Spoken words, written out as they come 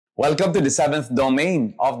Welcome to the seventh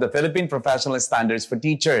domain of the Philippine Professional Standards for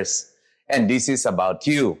Teachers. And this is about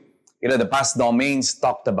you. The past domains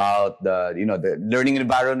talked about the learning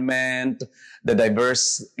environment, the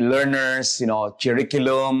diverse learners,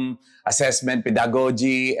 curriculum, assessment,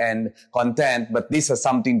 pedagogy, and content. But this has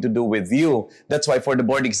something to do with you. That's why for the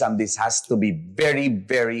board exam, this has to be very,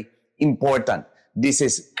 very important. This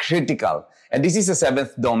is critical. And this is the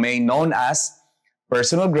seventh domain known as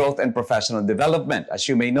personal growth and professional development. As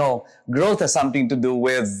you may know, growth has something to do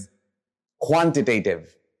with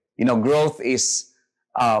quantitative. Growth is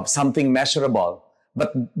something measurable.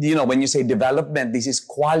 But, when you say development, this is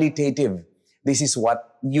qualitative. This is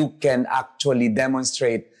what you can actually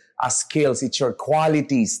demonstrate as skills. It's your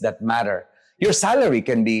qualities that matter. Your salary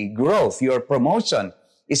can be growth. Your promotion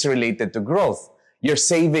is related to growth. Your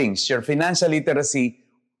savings, your financial literacy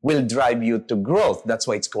will drive you to growth. That's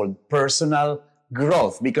why it's called personal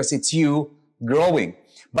growth, because it's you growing.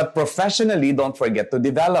 But professionally, don't forget to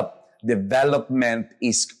develop. Development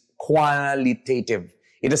is qualitative.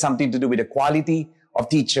 It has something to do with the quality of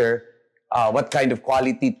teacher, what kind of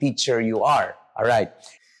quality teacher you are. All right.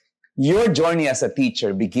 Your journey as a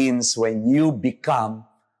teacher begins when you become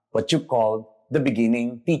what you call the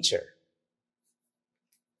beginning teacher.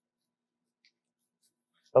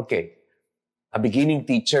 Okay. A beginning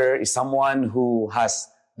teacher is someone who has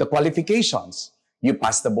the qualifications. You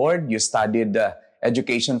passed the board, you studied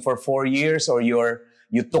education for 4 years, or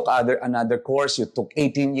you took another course, you took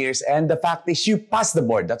 18 years, and the fact is you passed the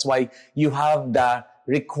board. That's why you have the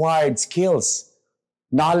required skills,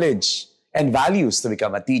 knowledge, and values to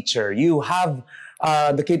become a teacher. You have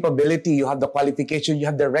the capability, you have the qualification, you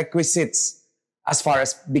have the requisites as far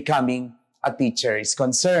as becoming a teacher is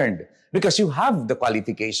concerned, because you have the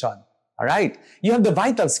qualification. All right? You have the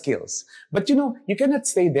vital skills. But you cannot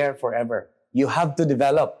stay there forever. You have to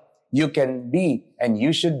develop. You can be, and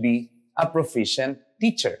you should be, a proficient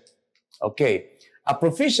teacher. Okay. A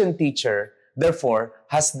proficient teacher, therefore,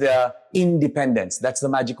 has the independence. That's the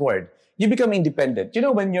magic word. You become independent.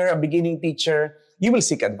 When you're a beginning teacher, you will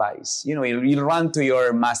seek advice. You'll run to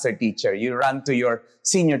your master teacher. You run to your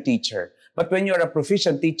senior teacher. But when you're a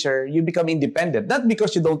proficient teacher, you become independent. Not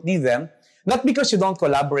because you don't need them, not because you don't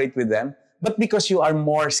collaborate with them, but because you are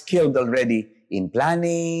more skilled already in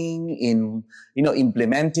planning, in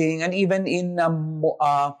implementing, and even in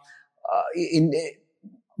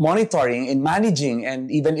monitoring, in managing, and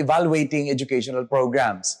even evaluating educational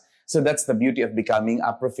programs. So that's the beauty of becoming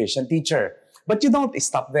a proficient teacher. But you don't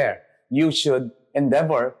stop there. You should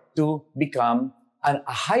endeavor to become a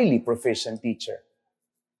highly proficient teacher.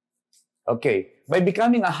 Okay, by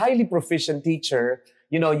becoming a highly proficient teacher,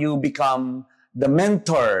 you become the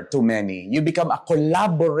mentor to many. You become a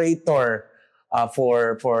collaborator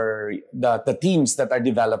for the teams that are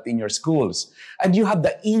developed in your schools. And you have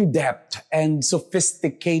the in-depth and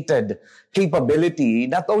sophisticated capability,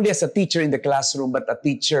 not only as a teacher in the classroom, but a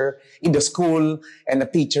teacher in the school and a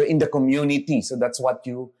teacher in the community. So that's what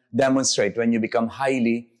you demonstrate when you become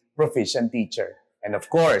highly proficient teacher. And of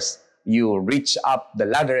course, you reach up the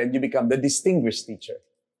ladder and you become the distinguished teacher.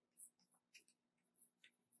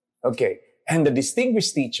 Okay. And the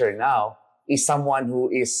distinguished teacher now is someone who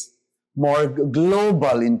is more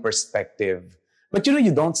global in perspective. But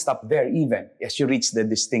you don't stop there even. As you reach the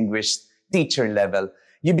distinguished teacher level,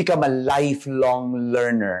 you become a lifelong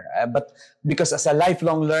learner. But because as a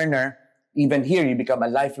lifelong learner, even here, you become a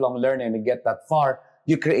lifelong learner, and to get that far,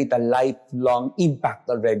 you create a lifelong impact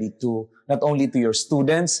already to not only to your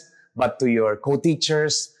students, but to your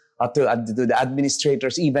co-teachers, to the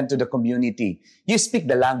administrators, even to the community. You speak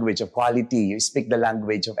the language of quality. You speak the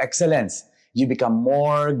language of excellence. You become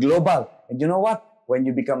more global. And you know what? When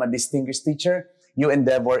you become a distinguished teacher, you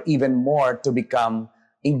endeavor even more to become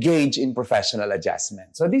engaged in professional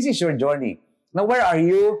adjustment. So this is your journey. Now, where are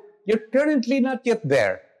you? You're currently not yet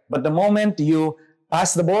there. But the moment you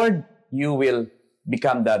pass the board, you will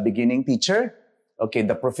become the beginning teacher. Okay,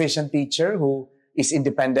 the proficient teacher who is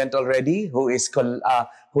independent already, who is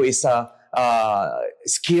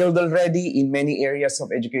skilled already in many areas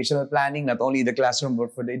of educational planning, not only the classroom,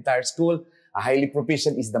 but for the entire school. A highly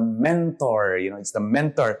proficient is the mentor. It's the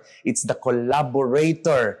mentor. It's the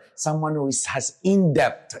collaborator. Someone who has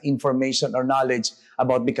in-depth information or knowledge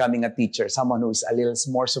about becoming a teacher. Someone who is a little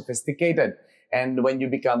more sophisticated. And when you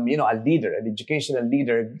become, a leader, an educational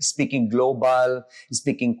leader, speaking global,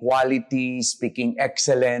 speaking quality, speaking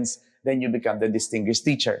excellence, then you become the distinguished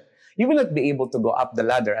teacher. You will not be able to go up the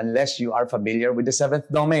ladder unless you are familiar with the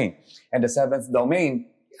seventh domain. And the seventh domain,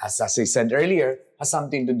 as I said earlier, has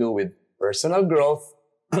something to do with personal growth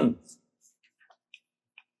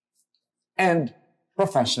and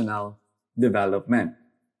professional development.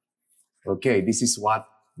 Okay, this is what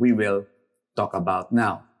we will talk about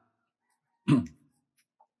now.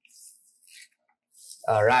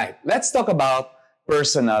 All right, let's talk about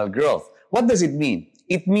personal growth. What does it mean?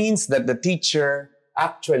 It means that the teacher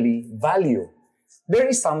actually value. There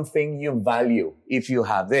is something you value if you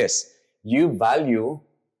have this. You value,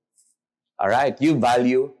 all right, you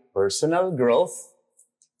value personal growth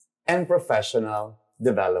and professional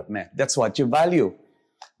development. That's what you value.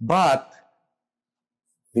 But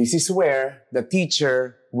this is where the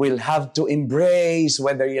teacher will have to embrace,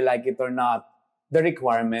 whether you like it or not, the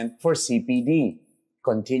requirement for CPD,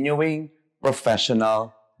 continuing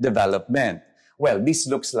professional development. Well, this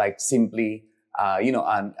looks like simply,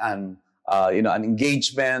 an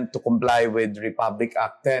engagement to comply with Republic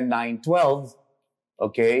Act 10912.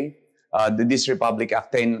 Okay, this Republic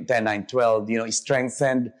Act 10912,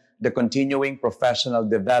 strengthened the continuing professional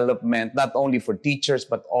development not only for teachers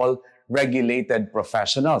but all regulated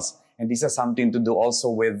professionals. And this has something to do also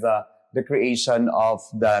with the creation of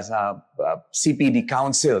the CPD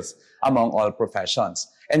councils among all professions.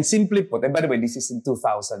 And simply put, and by the way, this is in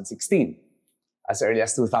 2016. As early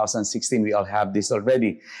as 2016, we all have this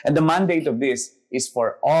already. And the mandate of this is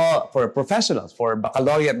for professionals, for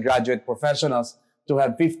baccalaureate graduate professionals to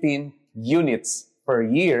have 15 units per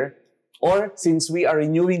year. Or since we are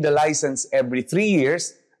renewing the license every 3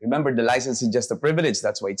 years, remember the license is just a privilege,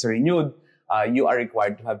 that's why it's renewed, you are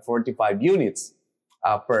required to have 45 units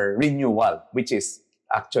per renewal, which is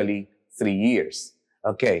actually 3 years.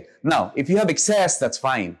 Okay. Now, if you have excess, that's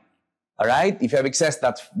fine. All right? If you have excess,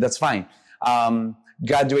 that's fine.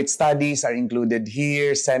 Graduate studies are included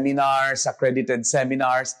here, seminars, accredited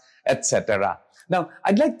seminars, etc. Now,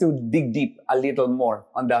 I'd like to dig deep a little more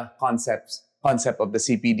on the concept of the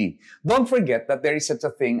CPD. Don't forget that there is such a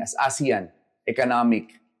thing as ASEAN economic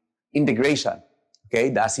integration. Okay,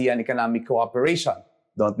 the ASEAN economic cooperation.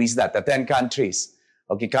 Don't miss that. The 10 countries,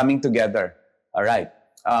 okay, coming together. All right.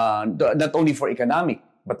 Not only for economic,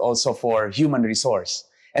 but also for human resource.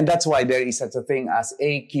 And that's why there is such a thing as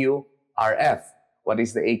AQRF. What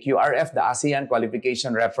is the AQRF? The ASEAN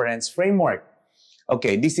Qualification Reference Framework.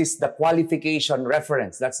 Okay, this is the qualification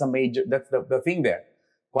reference. That's the thing there.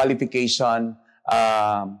 Qualification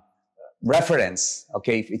reference.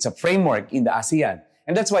 Okay, it's a framework in the ASEAN.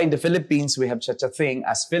 And that's why in the Philippines, we have such a thing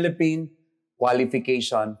as Philippine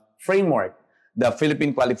Qualification Framework. The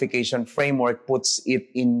Philippine Qualification Framework puts it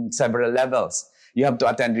in several levels. You have to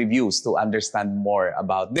attend reviews to understand more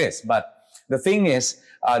about this. But the thing is,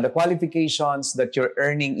 the qualifications that you're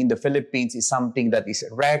earning in the Philippines is something that is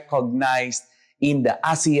recognized in the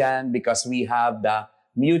ASEAN because we have the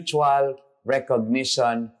mutual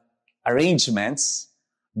recognition arrangements,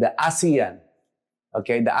 the ASEAN,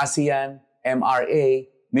 okay, the ASEAN MRA,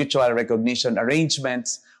 mutual recognition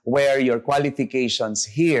arrangements, where your qualifications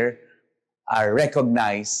here are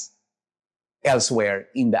recognized elsewhere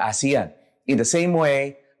in the ASEAN. In the same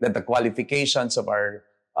way that the qualifications of our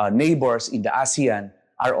neighbors in the ASEAN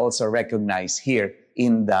are also recognized here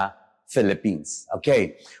in the Philippines.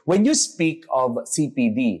 Okay. When you speak of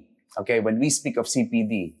CPD, okay, when we speak of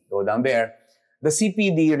CPD, go down there, the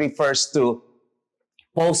CPD refers to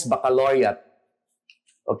post-baccalaureate,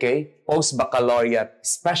 okay, post-baccalaureate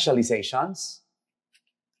specializations,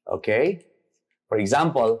 okay. For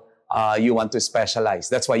example, you want to specialize.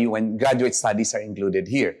 That's why when graduate studies are included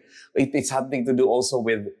here. It's something to do also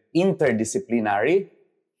with interdisciplinary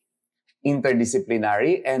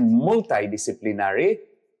and multidisciplinary.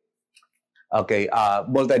 Okay,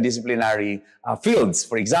 multidisciplinary fields.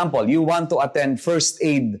 For example, you want to attend first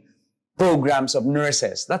aid programs of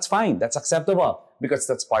nurses. That's fine. That's acceptable because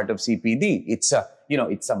that's part of CPD. It's a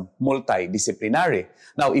multidisciplinary.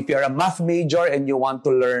 Now, if you're a math major and you want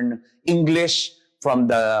to learn English from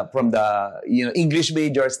the English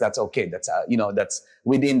majors, that's okay. That's that's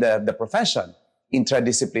within the profession,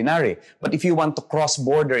 intradisciplinary. But if you want to cross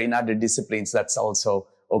border in other disciplines, that's also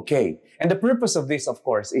okay. And the purpose of this, of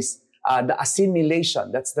course, is the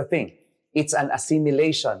assimilation. That's the thing. It's an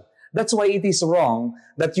assimilation. That's why it is wrong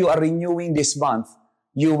that you are renewing this month.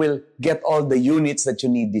 You will get all the units that you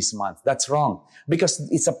need this month. That's wrong because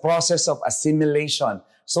it's a process of assimilation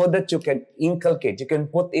so that you can inculcate. You can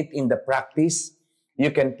put it in the practice. You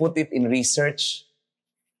can put it in research,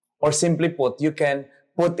 or simply put, you can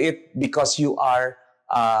put it because you are,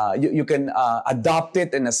 you can adopt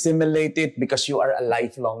it and assimilate it because you are a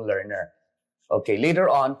lifelong learner. Okay, later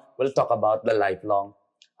on, we'll talk about the lifelong,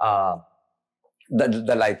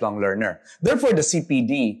 the lifelong learner. Therefore, the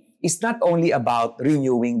CPD is not only about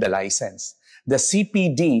renewing the license. The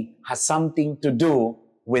CPD has something to do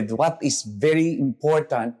with what is very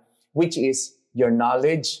important, which is your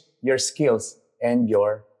knowledge, your skills, and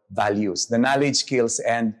your values. The knowledge, skills,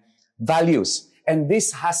 and values. And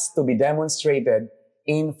this has to be demonstrated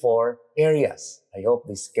in 4 areas. I hope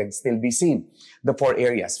this can still be seen. The 4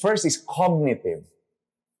 areas. First is cognitive.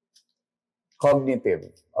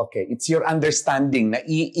 Cognitive. Okay, it's your understanding.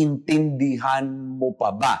 Naiintindihan mo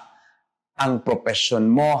pa ba ang profession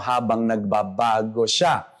mo habang nagbabago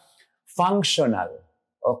siya? Functional.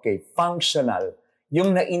 Okay, functional.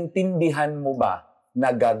 Yung naintindihan mo ba,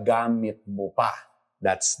 nagagamit mo pa?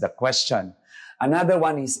 That's the question. Another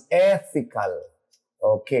one is ethical.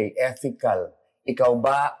 Okay, ethical. Ikaw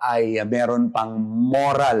ba ay meron pang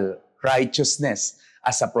moral righteousness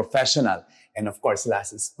as a professional? And of course,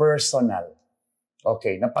 last is personal.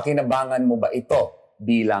 Okay, napakinabangan mo ba ito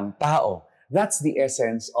bilang tao? That's the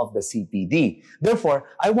essence of the CPD. Therefore,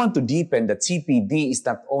 I want to deepen that CPD is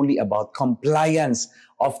not only about compliance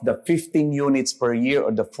of the 15 units per year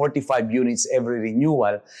or the 45 units every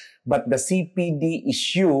renewal, but the CPD is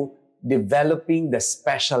you developing the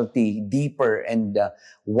specialty deeper and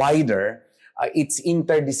wider. It's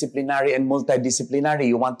interdisciplinary and multidisciplinary.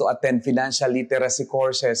 You want to attend financial literacy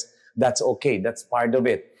courses, that's okay. That's part of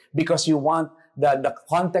it. Because you want the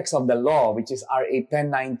context of the law, which is RA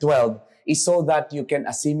 10912, is so that you can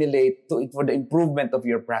assimilate to it for the improvement of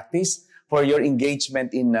your practice, for your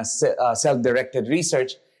engagement in self-directed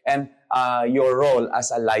research, and your role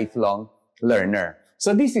as a lifelong learner.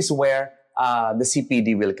 So this is where the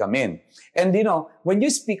CPD will come in. And, when you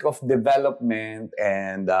speak of development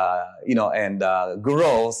and,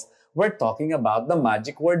 growth, we're talking about the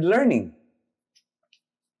magic word learning.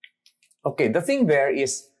 Okay, the thing there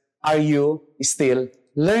is, are you still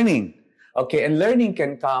learning? Okay, and learning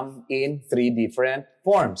can come in 3 different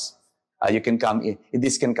forms.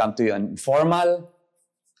 This can come to you in formal,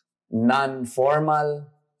 non-formal,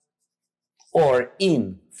 or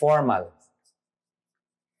informal.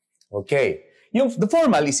 Okay, the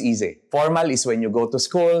formal is easy. Formal is when you go to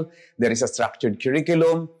school, there is a structured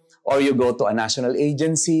curriculum, or you go to a national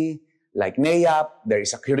agency like NAYAP, there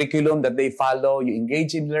is a curriculum that they follow, you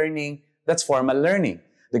engage in learning, that's formal learning.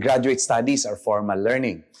 The graduate studies are formal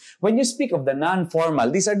learning. When you speak of the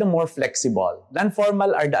non-formal, these are the more flexible.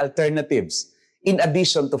 Non-formal are the alternatives in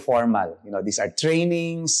addition to formal. These are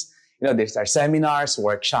trainings, these are seminars,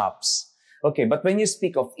 workshops. Okay, but when you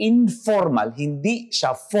speak of informal, hindi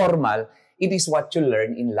siya formal, it is what you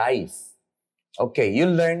learn in life. Okay, you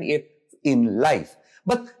learn it in life.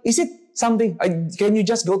 But is it something, can you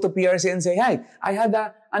just go to PRC and say, "Hi, I had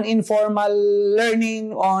an informal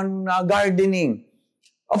learning on gardening"?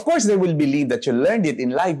 Of course, they will believe that you learned it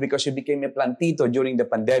in life because you became a plantito during the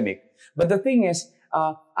pandemic. But the thing is,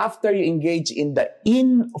 after you engage in the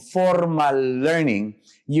informal learning,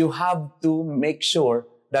 you have to make sure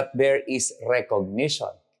that there is recognition.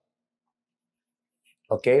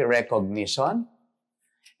 Okay, recognition.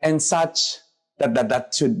 And such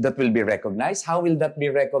that will be recognized. How will that be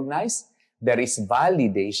recognized? There is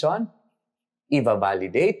validation,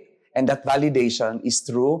 validate, and that validation is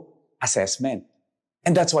through assessment.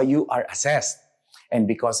 And that's why you are assessed. And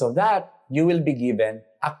because of that, you will be given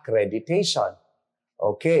accreditation.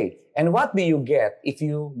 Okay. And what do you get if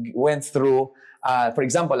you went through, for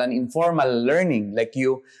example, an informal learning, like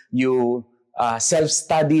you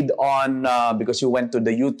self-studied on, because you went to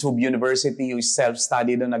the YouTube University, you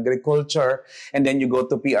self-studied on agriculture, and then you go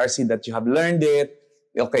to PRC that you have learned it.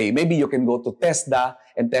 Okay, maybe you can go to TESDA,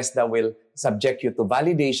 and TESDA will subject you to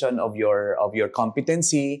validation of your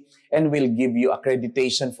competency and will give you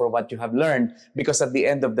accreditation for what you have learned. Because at the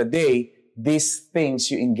end of the day, these things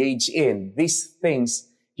you engage in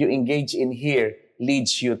here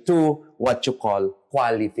leads you to what you call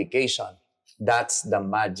qualification. That's the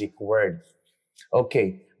magic word.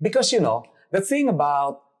 Okay, because the thing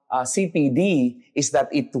about CPD is that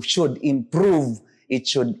it should improve, it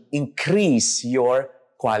should increase your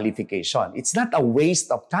qualification. It's not a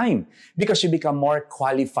waste of time because you become more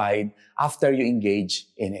qualified after you engage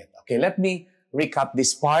in it. Okay, let me recap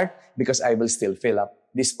this part because I will still fill up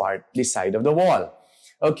this part, this side of the wall.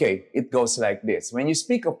 Okay, it goes like this. When you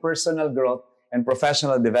speak of personal growth and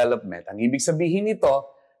professional development, ang ibig sabihin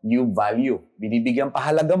nito, you value. Binibigyan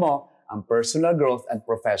pahalaga mo ang personal growth and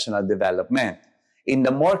professional development. In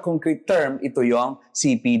the more concrete term, ito yung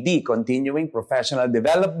CPD, Continuing Professional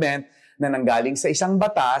Development, na nanggaling sa isang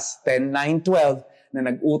batas, 10912, na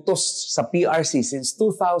nag-utos sa PRC since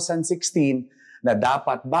 2016 na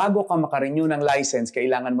dapat bago ka makarenew ng license,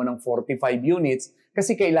 kailangan mo ng 45 units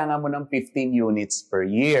kasi kailangan mo ng 15 units per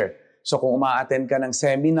year. So kung uma-attend ka ng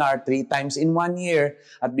seminar 3 times in 1 year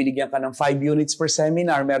at binigyan ka ng 5 units per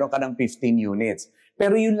seminar, meron ka ng 15 units.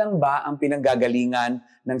 Pero yun lang ba ang pinanggagalingan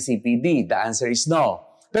ng CPD? The answer is no.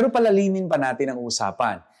 Pero palalimin pa natin ang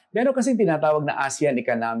usapan. meron kasing tinatawag na ASEAN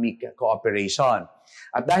Economic Cooperation.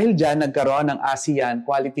 At dahil dyan, nagkaroon ng ASEAN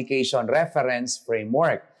Qualification Reference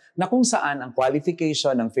Framework na kung saan ang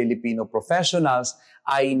qualification ng Filipino professionals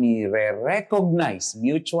ay nire-recognize,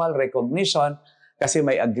 mutual recognition, kasi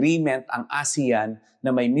may agreement ang ASEAN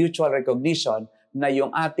na may mutual recognition na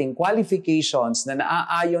yung ating qualifications na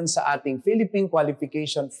naaayon sa ating Philippine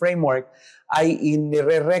Qualification Framework ay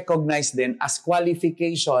nire-recognize din as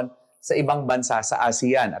qualification sa ibang bansa sa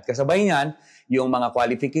ASEAN. At kasabay niyan, yung mga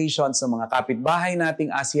qualifications ng mga kapitbahay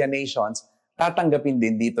nating ASEAN nations, tatanggapin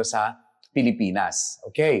din dito sa Pilipinas.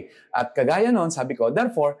 Okay? At kagaya nun, sabi ko,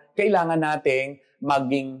 therefore, kailangan nating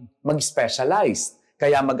mag-specialize.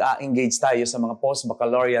 Kaya mag-engage tayo sa mga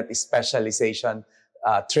post-baccalaureate specialization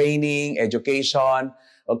training, education,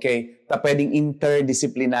 okay? Pwedeng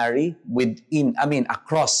interdisciplinary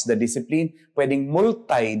across the discipline. Pwedeng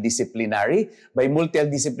multidisciplinary. By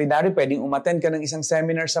multidisciplinary, pwedeng umattend ka ng isang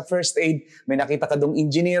seminar sa first aid, may nakita ka dong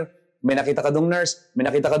engineer, may nakita ka dong nurse, may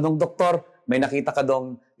nakita ka dong doktor, may nakita ka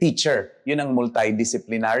dong teacher. Yun ang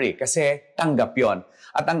multidisciplinary kasi tanggap yon.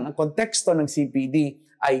 At ang konteksto ng CPD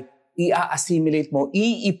ay i-assimilate mo,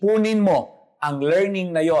 iipunin mo ang learning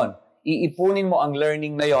na yon. Iipunin mo ang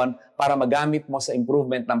learning na yon para magamit mo sa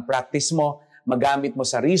improvement ng practice mo, magamit mo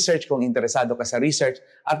sa research kung interesado ka sa research,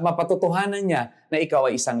 at mapatutuhanan niya na ikaw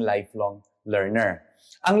ay isang lifelong learner.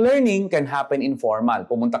 Ang learning can happen informal.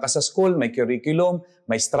 Pumunta ka sa school, may curriculum,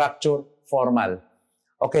 may structure, formal.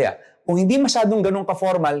 Okay, kung hindi masyadong ganun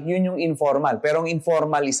ka-formal, yun yung informal. Pero ang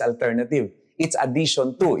informal is alternative. It's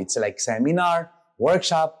addition to. It's like seminar,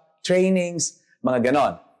 workshop, trainings, mga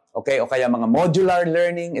ganon. Okay? O kaya mga modular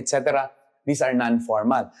learning, etc. These are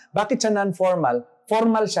non-formal. Bakit siya non-formal?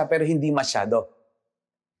 Formal siya pero hindi masyado.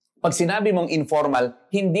 Pag sinabi mong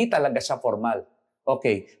informal, hindi talaga siya formal.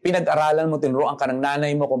 Okay, pinag-aralan mo, tinuruan ka ng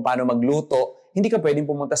nanay mo kung paano magluto, hindi ka pwedeng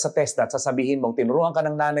pumunta sa test at sasabihin mo, tinuruan ka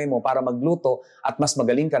ng nanay mo para magluto at mas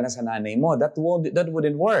magaling ka na sa nanay mo. That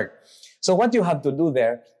wouldn't work. So what you have to do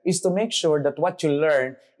there is to make sure that what you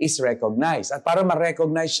learn is recognized. At para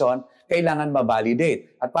ma-recognize yun, kailangan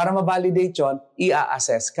ma-validate. At para ma-validate yun,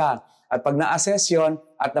 i-assess ka. At pag na-assess yun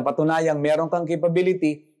at napatunayang meron kang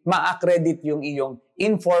capability, ma-accredit yung iyong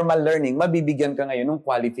informal learning, mabibigyan ka ngayon ng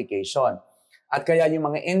qualification. At kaya yung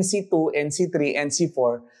mga NC2, NC3,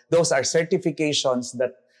 NC4, those are certifications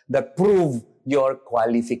that prove your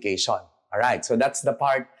qualification. Alright, so that's the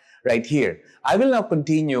part right here. I will now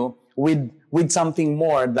continue with something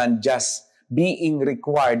more than just being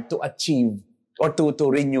required to achieve or to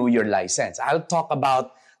renew your license. I'll talk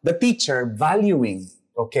about the teacher valuing.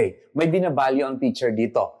 Okay, may binavalue ang teacher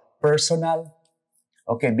dito. Personal.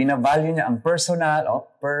 Okay, binavalue niya ang personal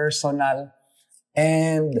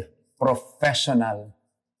and professional.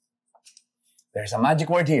 There's a magic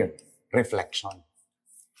word here, reflection.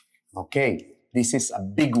 Okay, this is a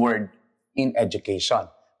big word in education.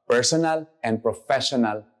 Personal and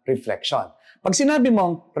professional reflection. Pag sinabi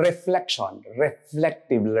mong reflection,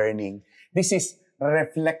 reflective learning, this is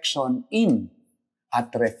reflection in at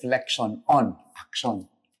reflection on action.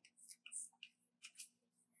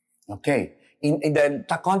 Okay. In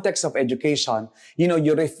the context of education,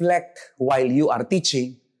 you reflect while you are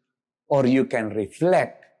teaching, or you can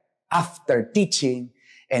reflect after teaching,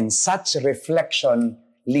 and such reflection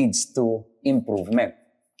leads to improvement.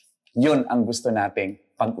 Yun ang gusto nating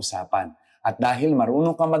pag-usapan. At dahil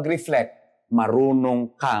marunong kang mag-reflect,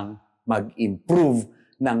 marunong kang mag-improve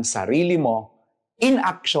ng sarili mo in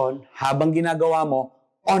action, habang ginagawa mo,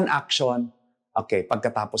 on action, okay,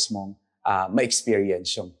 pagkatapos mong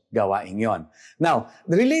ma-experience yung gawain yon. Now,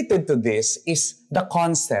 related to this is the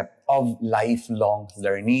concept of lifelong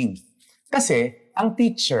learning. Kasi, ang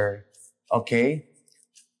teacher, okay,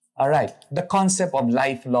 alright, the concept of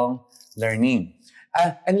lifelong learning.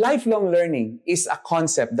 And lifelong learning is a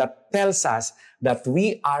concept that tells us that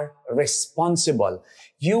we are responsible.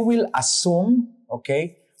 You will assume,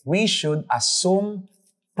 okay, we should assume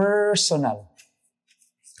personal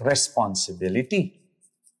responsibility.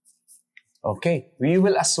 Okay, we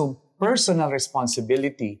will assume personal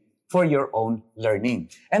responsibility for your own learning.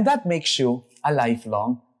 And that makes you a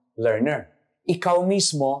lifelong learner. Ikaw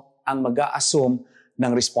mismo ang mag-a-assume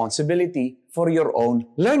ng responsibility for your own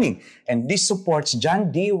learning. And this supports John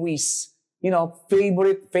Dewey's,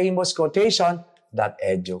 famous quotation that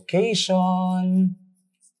education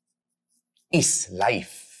is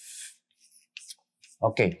life.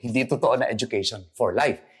 Okay, hindi totoo na education for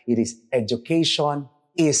life. It is education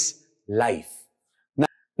is life.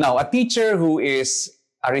 Now, a teacher who is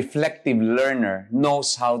a reflective learner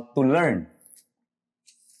knows how to learn.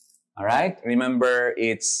 All right? Remember,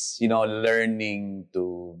 it's, learning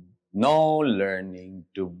to know, learning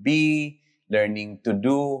to be, learning to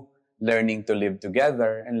do, learning to live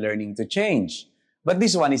together, and learning to change. But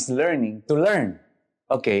this one is learning to learn.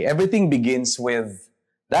 Okay, everything begins with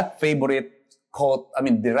that favorite quote,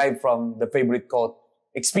 derived from the favorite quote,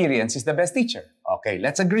 experience is the best teacher. Okay,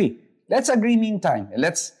 let's agree. Let's agree meantime.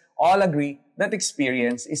 Let's all agree that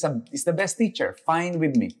experience is the best teacher. Fine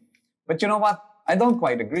with me. But you know what? I don't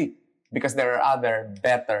quite agree because there are other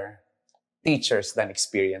better teachers than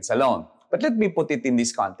experience alone. But let me put it in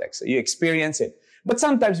this context. You experience it. But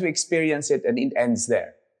sometimes we experience it and it ends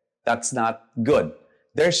there. That's not good.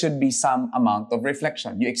 There should be some amount of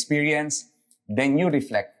reflection. You experience, then you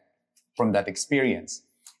reflect from that experience.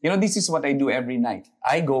 You know, this is what I do every night.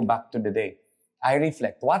 I go back to the day. I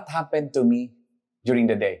reflect what happened to me during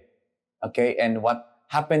the day. Okay? And what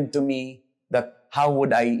happened to me, that how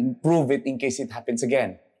would I improve it in case it happens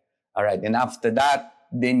again? All right. And after that,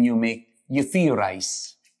 then you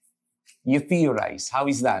theorize. You theorize. How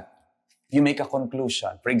is that? You make a conclusion.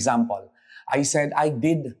 For example, I said, I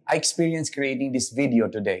experienced creating this video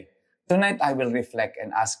today. Tonight, I will reflect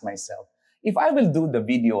and ask myself, if I will do the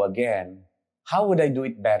video again, how would I do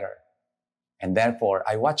it better? And therefore,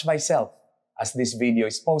 I watch myself as this video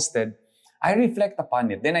is posted. I reflect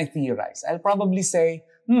upon it. Then I theorize. I'll probably say,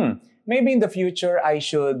 maybe in the future, I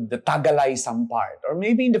should tagalize some part. Or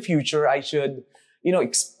maybe in the future, I should,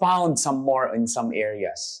 expound some more in some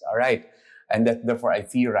areas. All right? And therefore, I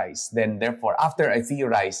theorize. Then therefore, after I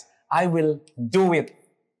theorize, I will do it.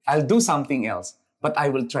 I'll do something else. But I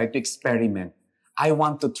will try to experiment. I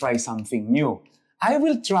want to try something new. I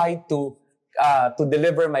will try to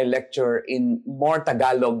deliver my lecture in more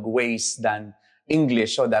Tagalog ways than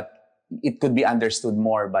English so that it could be understood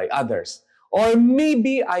more by others. Or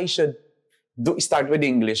maybe I should start with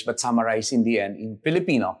English but summarize in the end in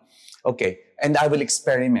Filipino. Okay, and I will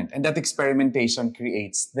experiment. And that experimentation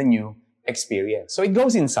creates the new experience. So it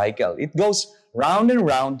goes in cycle. It goes round and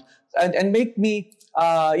round and make me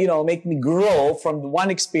grow from one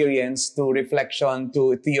experience to reflection,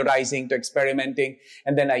 to theorizing, to experimenting,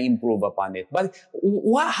 and then I improve upon it. But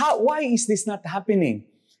why is this not happening?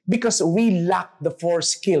 Because we lack the 4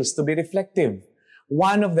 skills to be reflective.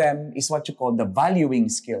 One of them is what you call the valuing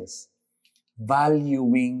skills.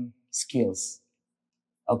 Valuing skills.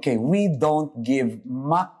 Okay, we don't give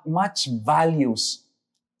much values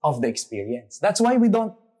of the experience. That's why we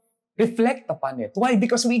don't reflect upon it. Why?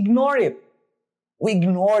 Because we ignore it. We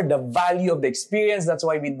ignore the value of the experience. That's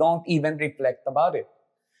why we don't even reflect about it.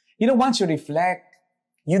 Once you reflect,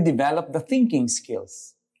 you develop the thinking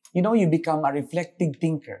skills. You become a reflective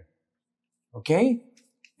thinker. Okay?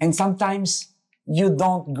 And sometimes you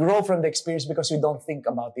don't grow from the experience because you don't think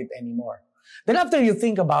about it anymore. Then after you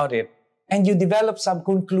think about it and you develop some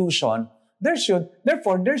conclusion, there should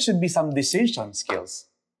be some decision skills.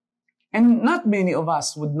 And not many of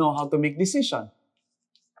us would know how to make decisions.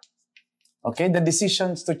 Okay, the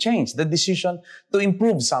decisions to change, the decision to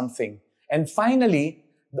improve something. And finally,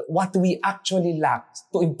 what we actually lack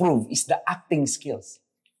to improve is the acting skills.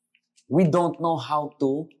 We don't know how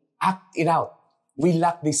to act it out. We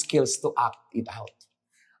lack the skills to act it out.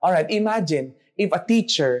 All right, imagine if a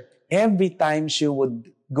teacher, every time she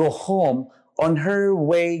would go home, on her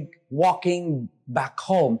way walking back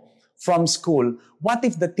home from school, what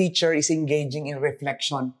if the teacher is engaging in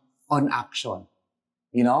reflection on action?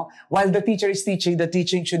 While the teacher is teaching, the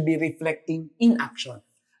teaching should be reflecting in action.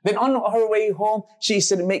 Then on her way home, she is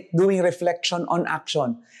doing reflection on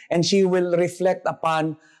action. And she will reflect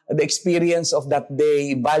upon the experience of that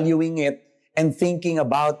day, valuing it and thinking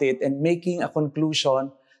about it and making a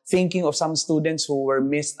conclusion, thinking of some students who were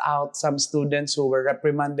missed out, some students who were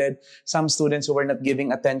reprimanded, some students who were not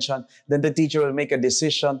giving attention. Then the teacher will make a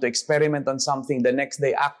decision to experiment on something. The next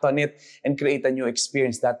day, act on it and create a new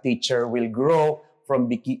experience. That teacher will grow from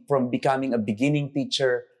becoming a beginning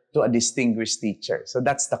teacher to a distinguished teacher. So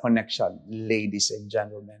that's the connection, ladies and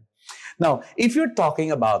gentlemen. Now, if you're talking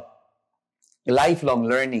about lifelong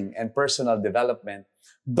learning and personal development,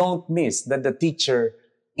 don't miss that the teacher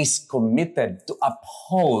is committed to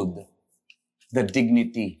uphold the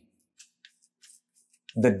dignity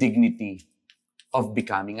of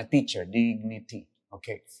becoming a teacher. Dignity.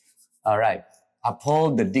 Okay. All right.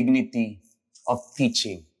 Uphold the dignity of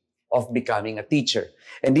teaching, of becoming a teacher.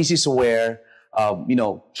 And this is where,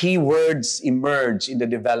 key words emerge in the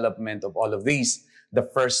development of all of these. The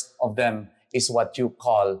first of them is what you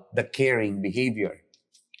call the caring behavior.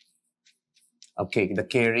 Okay, the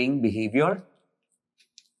caring behavior.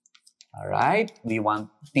 All right. We want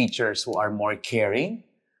teachers who are more caring.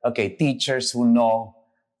 Okay, teachers who know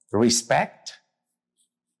respect.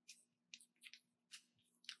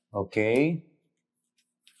 Okay.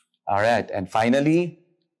 All right. And finally,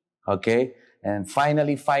 okay. And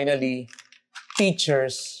finally,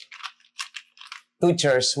 teachers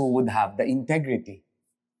who would have the integrity.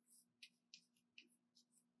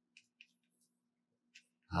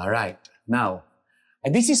 All right. Now,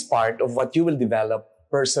 and this is part of what you will develop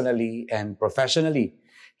personally and professionally.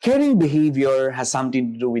 Caring behavior has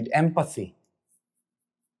something to do with empathy.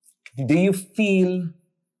 Do you feel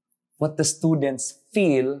what the students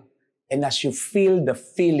feel? And as you feel the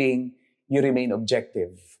feeling, you remain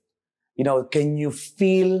objective. Can you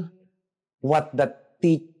feel what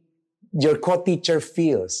your co-teacher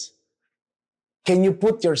feels? Can you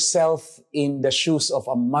put yourself in the shoes of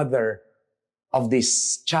a mother of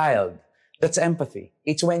this child? That's empathy.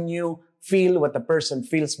 It's when you feel what the person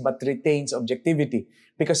feels but retains objectivity.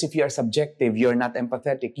 Because if you are subjective, you're not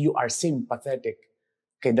empathetic. You are sympathetic.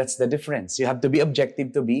 Okay, that's the difference. You have to be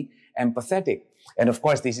objective to be empathetic. And of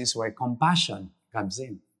course, this is where compassion comes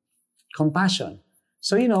in. Compassion.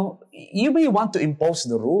 So, you may want to impose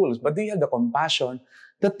the rules, but do you have the compassion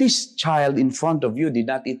that this child in front of you did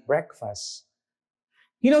not eat breakfast?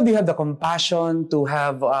 Do you have the compassion to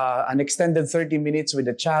have an extended 30 minutes with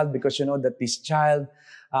the child because you know that the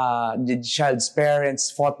child's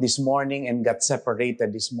parents fought this morning and got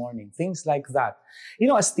separated this morning? Things like that.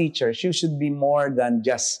 As teachers, you should be more than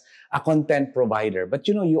just a content provider. But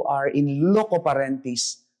you are in loco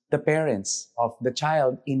parentis, the parents of the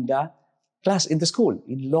child in the class, in the school,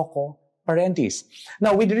 in loco parentis.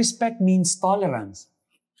 Now, with respect means tolerance.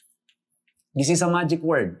 This is a magic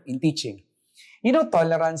word in teaching.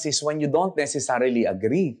 Tolerance is when you don't necessarily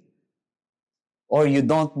agree or you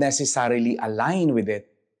don't necessarily align with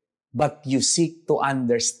it, but you seek to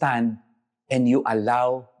understand and you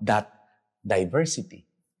allow that diversity.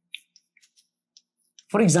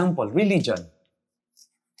 For example, religion.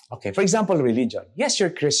 Okay, for example, religion. Yes, you're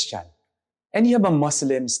Christian and you have a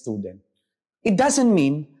Muslim student. It doesn't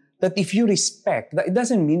mean that if you respect, it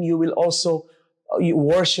doesn't mean you will also you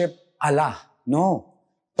worship Allah. No.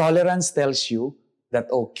 Tolerance tells you that,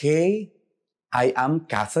 okay, I am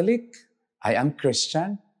Catholic, I am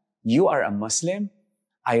Christian, you are a Muslim,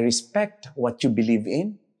 I respect what you believe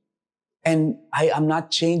in, and I am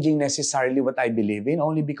not changing necessarily what I believe in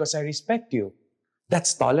only because I respect you.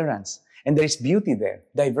 That's tolerance. And there's beauty there,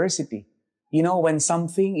 diversity. When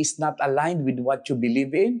something is not aligned with what you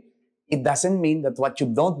believe in, it doesn't mean that what you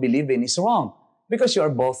don't believe in is wrong, because you are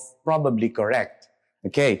both probably correct.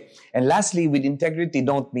 Okay. And lastly, with integrity,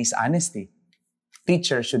 don't miss honesty.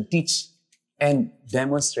 Teachers should teach and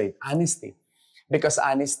demonstrate honesty, because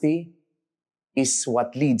honesty is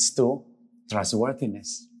what leads to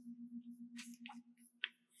trustworthiness.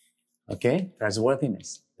 Okay?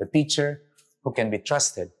 Trustworthiness. The teacher who can be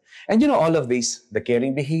trusted. And all of these, the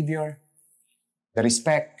caring behavior, the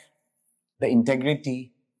respect, the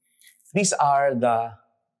integrity, these are the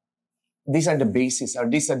basis, or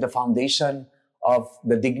these are the foundation of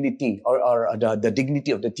the dignity or the dignity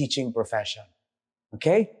of the teaching profession.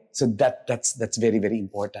 Okay? So that's very, very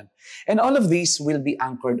important. And all of these will be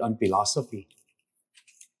anchored on philosophy.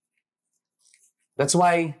 That's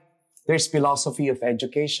why there's philosophy of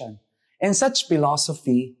education. And such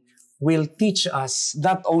philosophy will teach us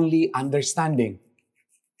not only understanding,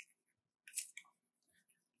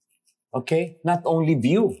 okay, not only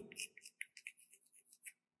view,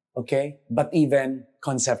 okay, but even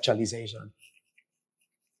conceptualization.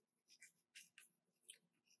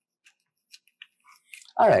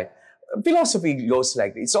 All right. Philosophy goes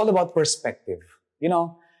like this. It's all about perspective.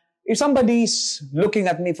 If somebody's looking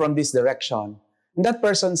at me from this direction, and that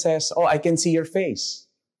person says, oh, I can see your face.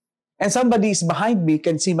 And somebody's behind me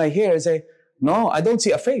can see my hair and say, no, I don't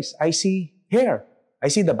see a face. I see hair. I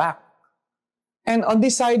see the back. And on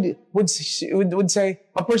this side would say,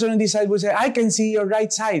 a person on this side would say, I can see your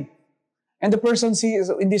right side. And the person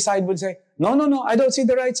in this side would say, no, I don't see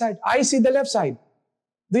the right side. I see the left side.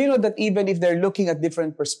 Do you know that even if they're looking at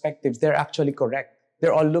different perspectives, they're actually correct?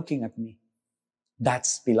 They're all looking at me.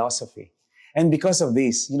 That's philosophy. And because of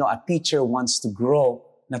this, a teacher wants to grow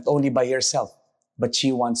not only by herself, but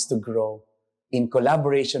she wants to grow in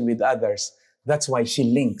collaboration with others. That's why she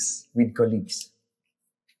links with colleagues.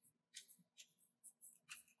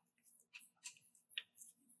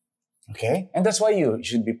 Okay? And that's why you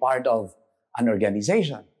should be part of an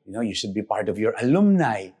organization. You should be part of your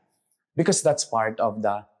alumni, because that's part of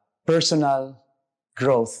the personal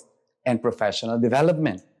growth and professional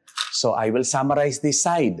development. So I will summarize this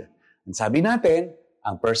side. And sabi natin,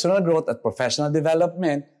 ang personal growth at professional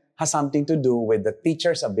development has something to do with the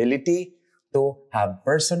teacher's ability to have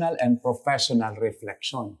personal and professional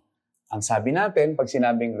reflection. Ang sabi natin, pag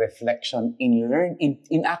sinabing reflection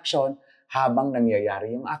in action, habang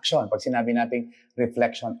nangyayari yung action. Pag sinabi natin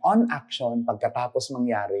reflection on action, pagkatapos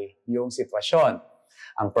mangyari yung sitwasyon.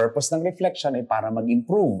 Ang purpose ng reflection ay para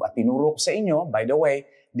mag-improve. At tinuro ko sa inyo, by the way,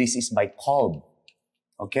 this is by Kolb.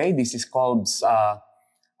 Okay? This is Kolb's, what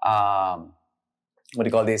do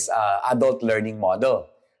you call this? Adult learning model.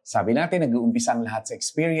 Sabi natin, nag-uumpisa ang lahat sa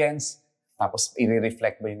experience, tapos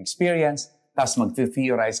i-reflect mo yung experience, tapos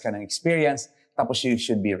mag-theorize ka ng experience, tapos you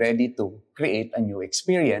should be ready to create a new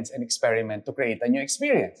experience and experiment to create a new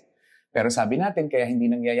experience. Pero sabi natin, kaya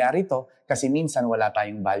hindi nangyayari to kasi minsan wala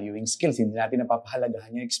tayong valuing skills, hindi natin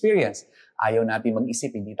napapahalagahan yung experience. Ayaw natin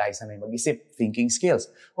mag-isip, hindi tayo sanay mag-isip, thinking skills.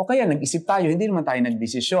 O kaya nag-isip tayo, hindi naman tayo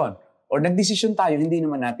nagdesisyon. O nagdesisyon tayo, hindi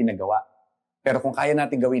naman natin nagawa. Pero kung kaya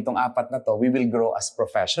natin gawin itong apat na to, we will grow as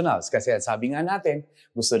professionals. Kasi sabi nga natin,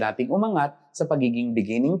 gusto nating umangat sa pagiging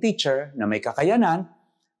beginning teacher na may kakayanan,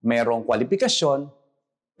 mayroong kwalifikasyon,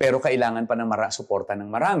 pero kailangan pa ng suporta ng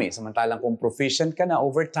marami. Samantalang kung proficient ka na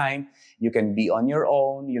over time, you can be on your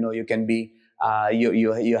own, you can be,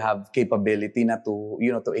 you have capability na to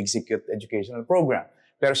execute educational program.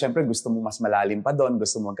 Pero syempre, gusto mo mas malalim pa doon.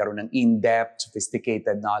 Gusto mo magkaroon ng in-depth,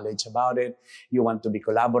 sophisticated knowledge about it. You want to be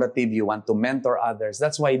collaborative. You want to mentor others.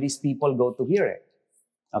 That's why these people go to hear it.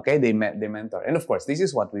 Okay? They mentor. And of course, this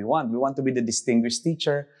is what we want. We want to be the distinguished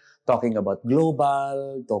teacher, talking about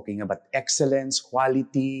global, talking about excellence,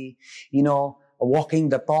 quality,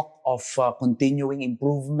 walking the talk of continuing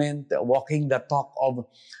improvement, walking the talk of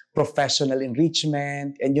professional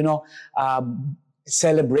enrichment, and,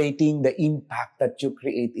 celebrating the impact that you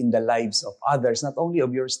create in the lives of others, not only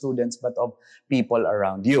of your students, but of people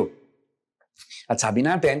around you. At sabi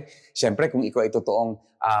natin, siyempre kung ikaw ay totoong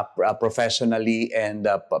professionally and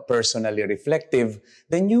personally reflective,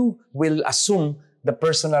 then you will assume the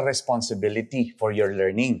personal responsibility for your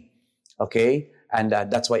learning. Okay? And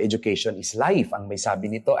that's why education is life. Ang may sabi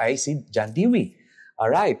nito ay si John Dewey.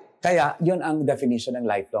 Alright. Kaya yun ang definition ng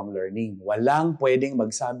lifelong learning. Walang pwedeng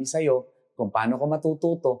magsabi sa'yo kung paano ka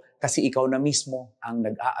matututo kasi ikaw na mismo ang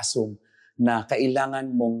nag-a-assume na kailangan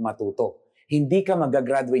mong matuto. Hindi ka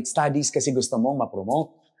mag-graduate studies kasi gusto mong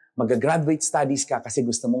ma-promote. Mag-graduate studies ka kasi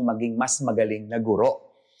gusto mong maging mas magaling na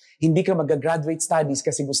guro. Hindi ka mag-graduate studies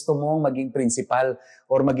kasi gusto mong maging principal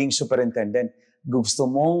or maging superintendent. Gusto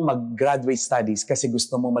mong mag-graduate studies kasi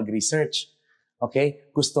gusto mong mag-research. Okay?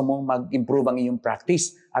 Gusto mong mag-improve ang iyong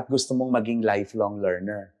practice at gusto mong maging lifelong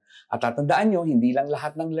learner. At tatandaan nyo, hindi lang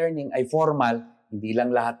lahat ng learning ay formal, hindi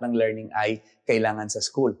lang lahat ng learning ay kailangan sa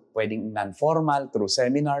school. Pwedeng non-formal, through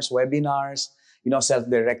seminars, webinars,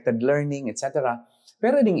 self-directed learning, etc.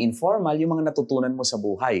 Pero ding informal, yung mga natutunan mo sa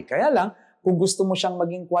buhay. Kaya lang, kung gusto mo siyang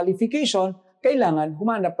maging qualification, kailangan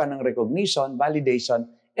humanap ka ng recognition, validation,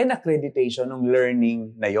 and accreditation ng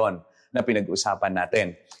learning na yon na pinag-usapan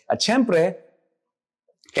natin. At syempre,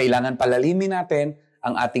 kailangan palalimin natin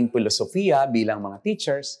ang ating filosofiya bilang mga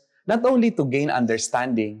teachers, not only to gain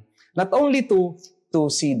understanding, not only to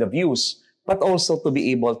see the views, but also to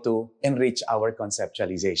be able to enrich our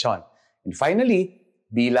conceptualization. And finally,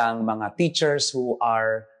 bilang mga teachers who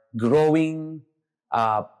are growing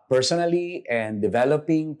personally and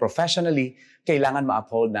developing professionally, kailangan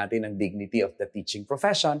ma-uphold natin ang dignity of the teaching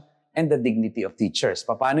profession and the dignity of teachers.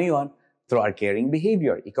 Paano yon? Through our caring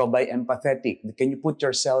behavior. Ikaw ba'y empathetic? Can you put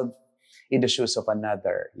yourself in the shoes of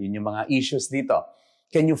another? Yun yung mga issues dito.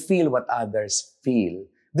 Can you feel what others feel?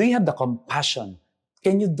 Do you have the compassion?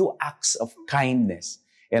 Can you do acts of kindness?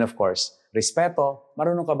 And of course, respeto,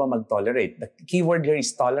 marunong ka ba mag-tolerate? The keyword here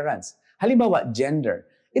is tolerance. Halimbawa, gender.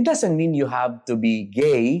 It doesn't mean you have to be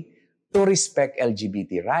gay to respect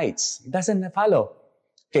LGBT rights. It doesn't follow.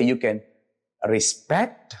 Okay, you can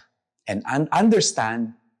respect and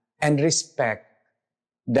understand and respect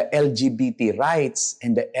the LGBT rights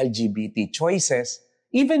and the LGBT choices,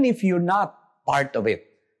 even if you're not part of it.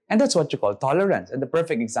 And that's what you call tolerance. And the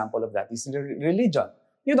perfect example of that is religion.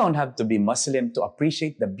 You don't have to be Muslim to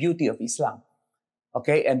appreciate the beauty of Islam.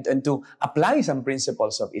 Okay? And to apply some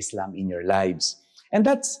principles of Islam in your lives. And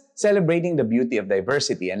that's celebrating the beauty of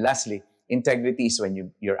diversity. And lastly, integrity is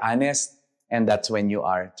when you're honest, and that's when you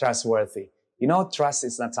are trustworthy. Trust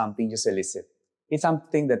is not something you solicit. It's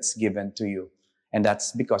something that's given to you. And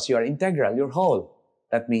that's because you are integral, you're whole.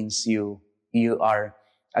 That means you are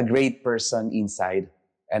a great person inside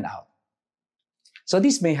and out. So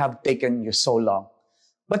this may have taken you so long.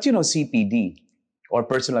 But CPD, or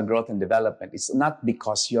personal growth and development, it's not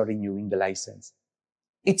because you're renewing the license.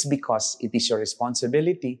 It's because it is your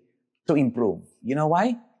responsibility to improve. You know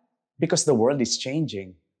why? Because the world is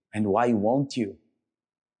changing. And why won't you?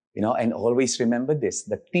 And always remember this,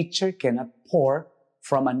 the teacher cannot pour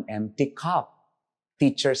from an empty cup.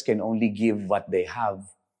 Teachers can only give what they have.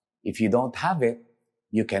 If you don't have it,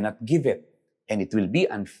 you cannot give it. And it will be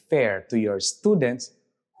unfair to your students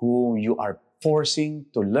who you are forcing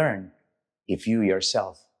to learn if you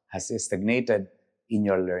yourself has stagnated in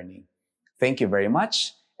your learning. Thank you very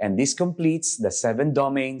much. And this completes the 7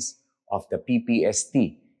 domains of the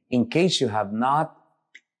PPST. In case you have not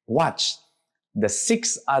watched the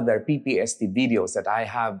 6 other PPST videos that I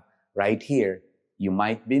have right here, you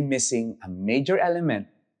might be missing a major element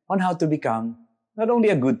on how to become not only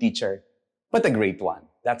a good teacher, but a great one.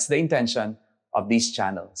 That's the intention of this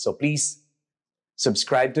channel. So please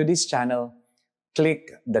subscribe to this channel,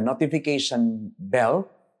 click the notification bell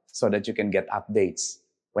so that you can get updates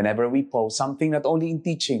whenever we post something, not only in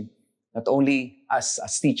teaching, not only as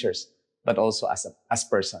teachers, but also as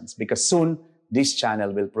persons. Because soon, this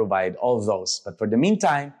channel will provide all those. But for the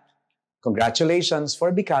meantime, congratulations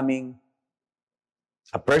for becoming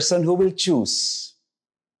a person who will choose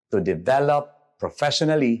to develop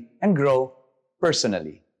professionally and grow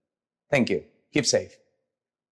personally. Thank you. Keep safe.